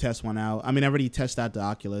curious to test one out. I mean, I already tested out the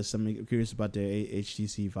Oculus. I'm curious about the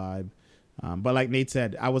HTC Vive. But like Nate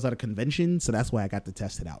said, I was at a convention, so that's why I got to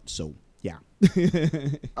test it out. So yeah.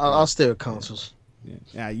 I'll stay with consoles.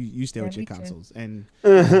 Yeah, you stay with Yeah, your me too. consoles and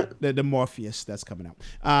the Morpheus that's coming out.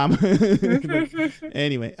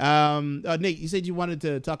 Anyway, Nate, you said you wanted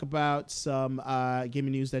to talk about some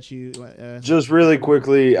gaming news that you. Just really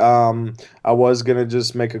quickly, I was gonna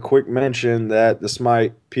just make a quick mention that the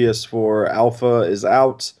Smite PS4 Alpha is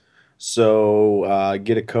out. So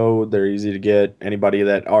get a code. They're easy to get. Anybody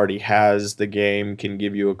that already has the game can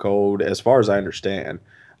give you a code, as far as I understand.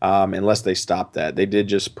 Unless they stop that. They did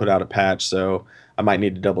just put out a patch, so I might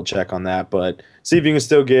need to double check on that. But see if you can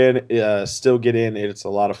still get in. It's a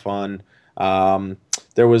lot of fun.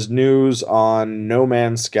 There was news on No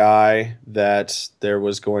Man's Sky that there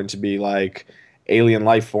was going to be like alien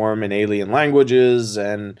life form and alien languages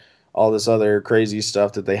and all this other crazy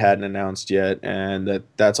stuff that they hadn't announced yet, and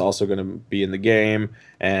that's also going to be in the game,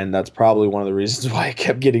 and that's probably one of the reasons why it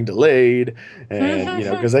kept getting delayed, and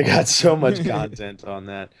because they got so much content on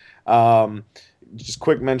that. Just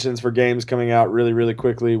quick mentions for games coming out really, really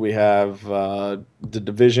quickly. We have The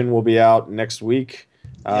Division will be out next week.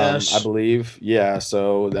 Yes. I believe. Yeah,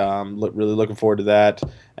 so really looking forward to that.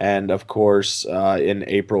 And of course, in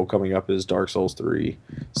April coming up is Dark Souls 3.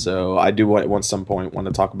 So I do want some point want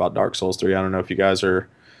to talk about Dark Souls 3. I don't know if you guys are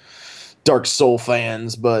Dark Soul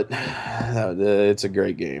fans, but it's a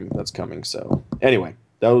great game that's coming. So anyway,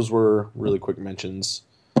 those were really quick mentions.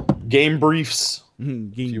 Game briefs,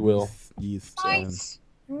 if you will. Yes. Nice.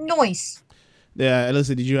 Yeah,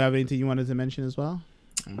 Alyssa, did you have anything you wanted to mention as well?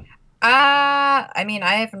 I mean,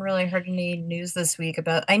 I haven't really heard any news this week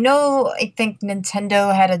about. I think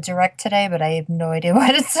Nintendo had a direct today, but I have no idea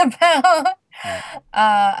what it's about.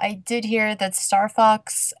 I did hear that Star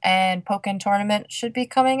Fox and Pokken Tournament should be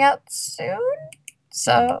coming out soon.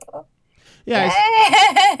 So Yeah,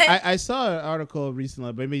 yay! I saw an article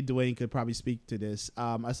recently. Maybe Dwayne could probably speak to this.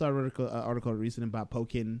 I saw an article recently about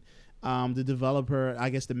Pokken. The developer, I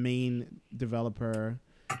guess the main developer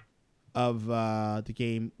of the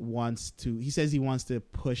game he says he wants to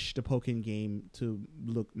push the Pokken game to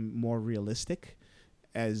look more realistic,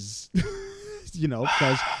 as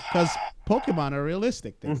because Pokemon are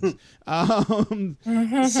realistic things.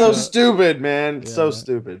 So stupid, man. So Yeah.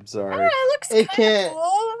 stupid. Sorry. It looks It kind can't- of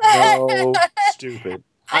cool. No, stupid.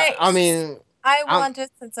 I mean, I I'm- wanted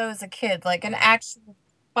since I was a kid, like an actual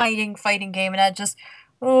fighting game, and I just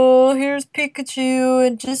oh, here's Pikachu,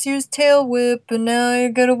 and just use Tail Whip, and now you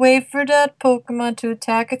gotta wait for that Pokemon to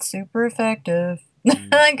attack. It's super effective.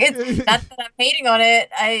 Like, it's not that I'm hating on it.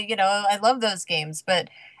 I love those games, but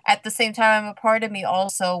at the same time, a part of me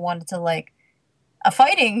also wanted to like a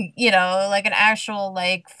fighting, like an actual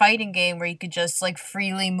like fighting game where you could just like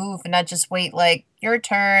freely move and not just wait like your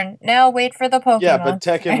turn. Now wait for the Pokemon. Yeah, but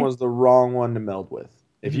Tekken was the wrong one to meld with.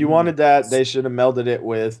 If you wanted that, they should have melded it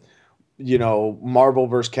with, Marvel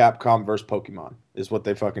versus Capcom versus Pokemon is what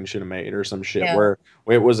they fucking should have made, or some shit Yeah. where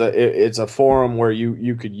it's a forum where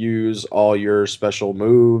you could use all your special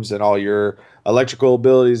moves and all your electrical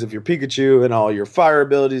abilities if you're Pikachu and all your fire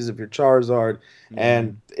abilities if you're Charizard.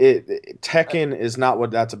 And Tekken is not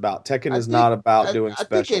what that's about. Tekken is not about doing I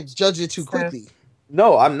special. think it judged it too quickly.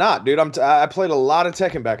 No, I'm not, dude. I played a lot of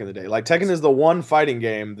Tekken back in the day. Like Tekken is the one fighting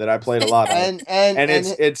game that I played a lot of. And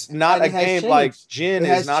it's not and a it has game like changed. Jin It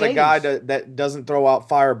is has not a guy changed. that doesn't throw out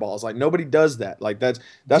fireballs. Like nobody does that. Like that's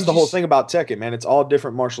Did the you whole s- thing about Tekken, man. It's all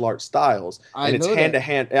different martial arts styles, I and it's know hand to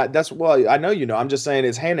that. hand. That's well, I know you know. I'm just saying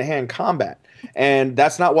it's hand to hand combat, and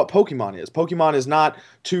that's not what Pokemon is. Pokemon is not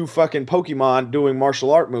two fucking Pokemon doing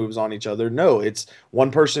martial art moves on each other. No, it's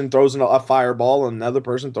one person throws a fireball and another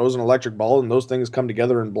person throws an electric ball, and those things come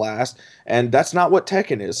together and blast. And that's not what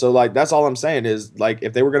Tekken is. So like that's all I'm saying is like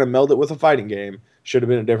if they were gonna meld it with a fighting game, should have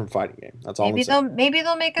been a different fighting game. That's all I'm saying. Maybe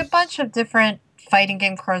they'll make a bunch of different fighting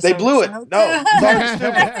game crossovers. They blew it. and No,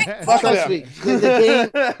 they'll- Fuck Trust them. me,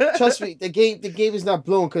 the game. Trust me, the game is not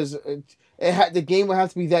blown because the game will have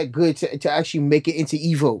to be that good to actually make it into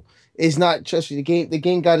Evo. It's not. Trust me, the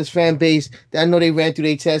game got its fan base. I know they ran through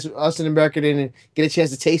their tests. Us in America didn't get a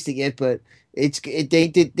chance to taste it yet, but they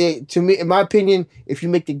to me, in my opinion, if you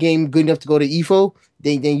make the game good enough to go to Evo,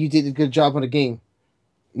 then you did a good job on the game.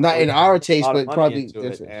 Not in our A taste, lot of but money probably into it,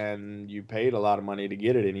 different. and you paid a lot of money to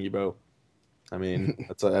get it in Evo. I mean,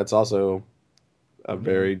 that's also a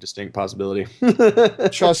very distinct possibility.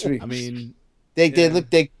 Trust me. I mean, they look.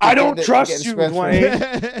 I don't they trust get you, respect for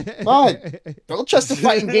Dwayne. it. Fine. Don't trust the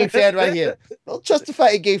fighting game fan right here. Don't trust the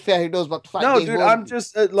fighting game fan who knows about the fighting No, game. dude, more I'm than-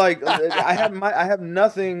 just I have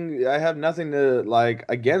nothing to like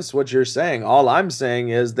against what you're saying. All I'm saying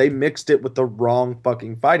is they mixed it with the wrong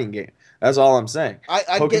fucking fighting game. That's all I'm saying. I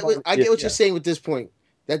get what Pokemon- you're yeah. saying with this point.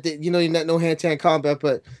 That you're not no hand to hand combat,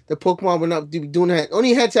 but the Pokemon will not be doing that.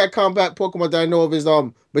 Only hand to hand combat Pokemon that I know of is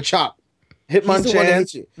Machop. He's the one that Hitmonchan,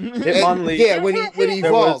 hits you. Hitmonlee. Yeah, when he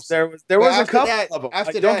evolves. There was But a after couple that- of them.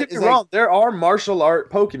 after Don't that, get me it's like- wrong. There are martial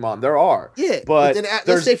art Pokemon. There are. Yeah, But then let's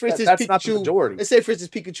there's- say for instance that's not the Pikachu. majority. Let's say for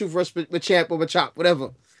instance Pikachu versus Machamp or Machop,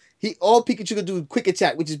 whatever. All Pikachu can do is quick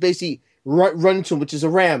attack, which is basically run into him, which is a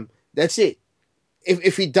ram. That's it.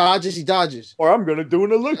 If he dodges, he dodges. Or I'm gonna do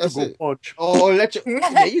an That's electrical it. punch. Oh, electric.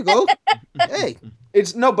 There you go. Hey,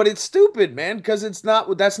 But it's stupid, man, because that's not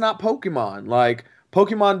Pokemon. Like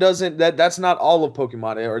Pokemon doesn't that's not all of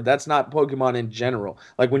Pokemon, or that's not Pokemon in general.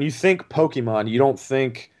 Like when you think Pokemon, you don't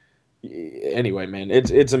think. Anyway, man,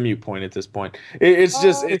 it's a mute point at this point. It's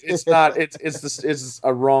just it's not it's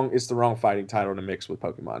the wrong fighting title to mix with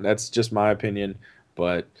Pokemon. That's just my opinion,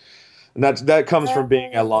 but that comes from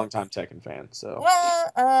being a longtime Tekken fan. So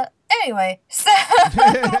Well, anyway, so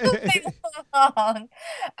moving along.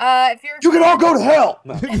 If you're you can all go to hell.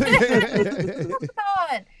 No. Come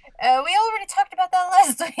on. We already talked about that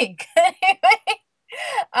last week. Anyway,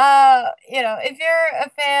 if you're a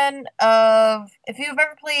fan of, if you've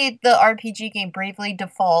ever played the RPG game Bravely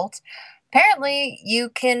Default, apparently you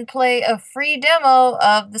can play a free demo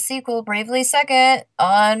of the sequel Bravely Second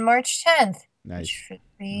on March 10th. Which nice. should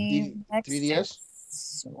be next 3DS?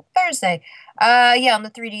 Thursday. Yeah, on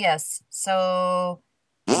the 3DS. So,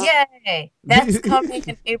 yay! That's coming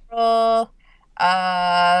in April.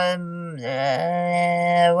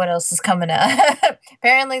 What else is coming out?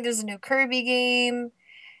 Apparently, there's a new Kirby game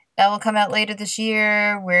that will come out later this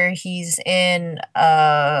year, where he's in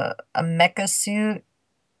a mecha suit.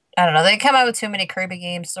 I don't know. They come out with too many Kirby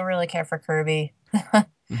games. Don't really care for Kirby. I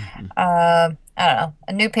don't know.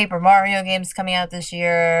 A new Paper Mario game's coming out this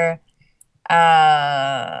year.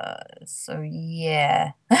 So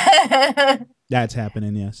yeah. That's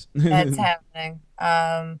happening, yes. That's happening.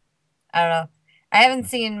 I don't know. I haven't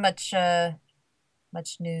seen much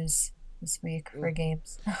news this week for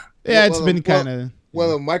games. Yeah, it's Well, been kind of.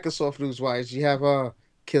 Well, Microsoft news wise, you have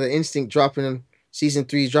Killer Instinct dropping season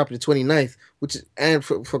 3 is dropping the 29th, which is and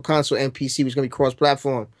for console and PC, which is gonna be cross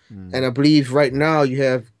platform. And I believe right now you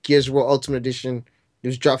have Gears of War Ultimate Edition. It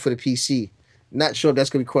was dropped for the PC. Not sure if that's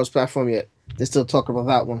gonna be cross platform yet. They're still talking about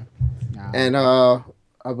that one. And I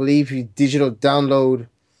believe you digital download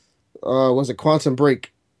was it Quantum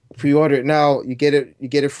Break. Pre-order it now, you get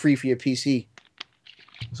it free for your PC.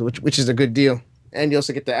 so which is a good deal. And you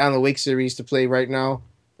also get the Alan Wake series to play right now,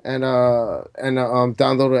 and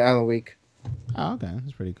download the Alan Wake. Oh, okay,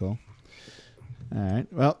 that's pretty cool. All right,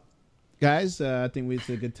 well, guys, I think it's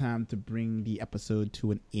a good time to bring the episode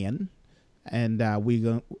to an end. And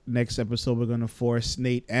next episode we're gonna force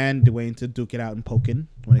Nate and Dwayne to duke it out in Pokken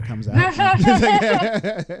when it comes out.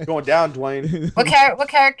 Going down, Dwayne. What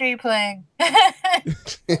character are you playing?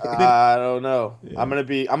 I don't know. Yeah. I'm gonna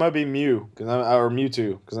be Mew or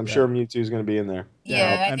Mewtwo because I'm sure Mewtwo's gonna be in there. Yeah,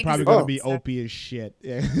 I and think probably it's gonna cool. be OP as shit.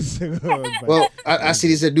 Yeah. But- Well, I see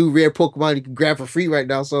there's a new rare Pokemon you can grab for free right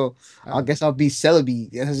now, so I guess I'll be Celebi.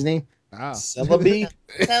 That's his name. wow. Celebi?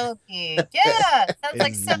 Celebi. Yeah, sounds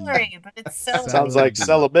like It's- celery, but it's Celebi. Sounds like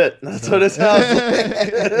celibate. That's what it sounds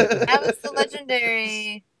like. That was the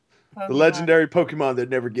legendary. The legendary Pokemon that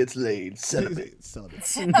never gets laid. Celebi.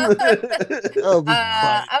 Oh, be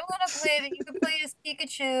quiet. I want to play that. You can play as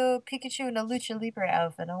Pikachu in a Lucha Libre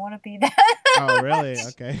outfit. I want to be that. Oh, really?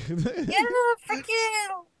 Okay. Yeah,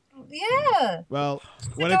 freaking. Yeah. Well,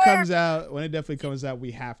 when it definitely comes out,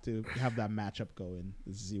 we have to have that matchup going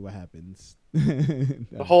to see what happens.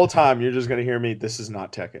 The whole time you're just gonna hear me. This is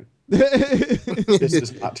not Tekken. This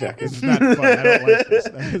is not Tekken. It's not fun. I don't like this.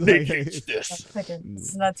 It's They like- changed this. It's not Tekken.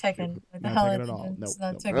 It's not Tekken. What the Not hell Tekken is at all. it? It's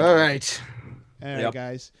Nope, not nope. Tekken. All right. All right, Yep.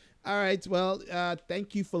 guys. All right. Well,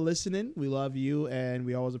 thank you for listening. We love you, and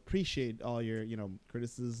we always appreciate all your,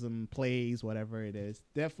 criticism, plays, whatever it is.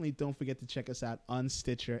 Definitely don't forget to check us out on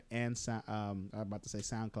Stitcher and I'm about to say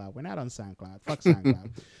SoundCloud. We're not on SoundCloud. Fuck SoundCloud.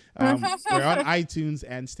 We're on iTunes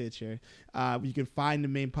and Stitcher. You can find the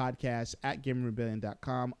main podcast at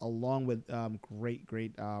GamingRebellion.com, along with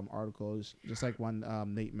great articles, just like one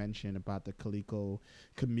Nate mentioned about the Calico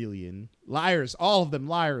Chameleon. Liars, all of them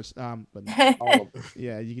liars. But All of them.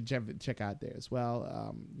 yeah, you can check out there as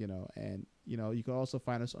well. And you can also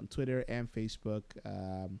find us on Twitter and Facebook.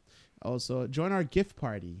 Also, join our GIF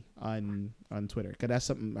party on Twitter, because that's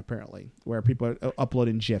something apparently where people are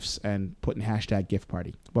uploading GIFs and putting hashtag GIF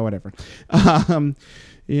party. But whatever.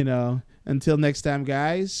 Until next time,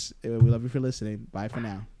 guys. We love you for listening. Bye for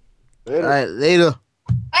now. All right, later.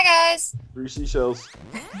 Bye, guys. 3 seashells.